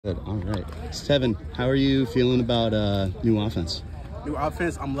Good. All right. Tevin, how are you feeling about new offense? New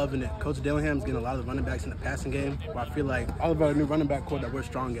offense, I'm loving it. Coach Dillingham's getting a lot of the running backs in the passing game, but I feel like all of our new running back core that we're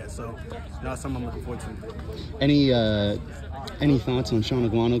strong at. So, that's something I'm looking forward to. Any thoughts on Sean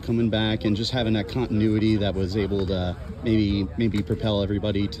Aguano coming back and just having that continuity that was able to maybe propel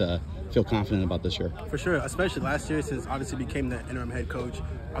everybody to feel confident about this year? For sure, especially last year, since obviously became the interim head coach.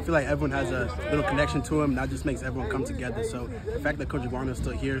 I feel like everyone has a little connection to him, and that just makes everyone come together. So the fact that Coach Aguano is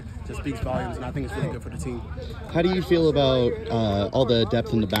still here just speaks volumes, and I think it's really good for the team. How do you feel about all the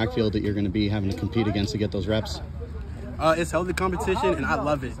depth in the backfield that you're going to be having to compete against to get those reps? It's healthy competition, and I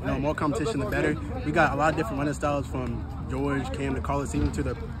love it. More competition, the better. We got a lot of different running styles from George, Cam, to Carlos, even to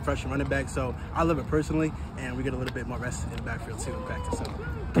the freshman running back. So I love it personally, and we get a little bit more rest in the backfield too in practice. So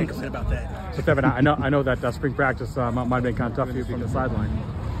can't complain about that. So Tevin, I know that spring practice might have been kind of tough for you from the sideline.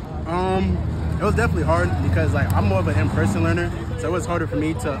 It was definitely hard because I'm more of an in-person learner, so it was harder for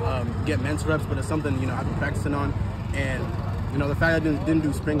me to get mental reps. But it's something I've been practicing on, and the fact I didn't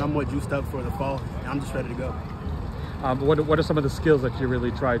do spring, I'm more juiced up for the fall, and I'm just ready to go. What are some of the skills that you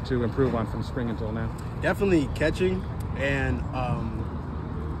really tried to improve on from spring until now? Definitely catching and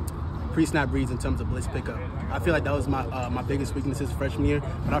pre-snap reads in terms of blitz pickup. I feel like that was my biggest weaknesses freshman year,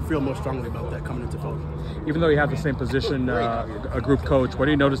 but I feel more strongly about that coming into fall. Even though you have the same position, a group coach, what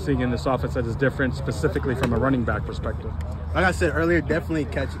are you noticing in this offense that is different specifically from a running back perspective? Like I said earlier, definitely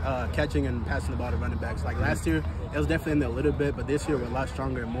catching and passing the ball to running backs. Like last year, it was definitely in there a little bit, but this year we're a lot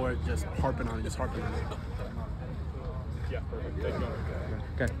stronger and more just harping on it. Yeah, perfect.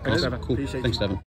 Okay, Thanks, Tevin. Cool. Appreciate Thanks, you. Tevin.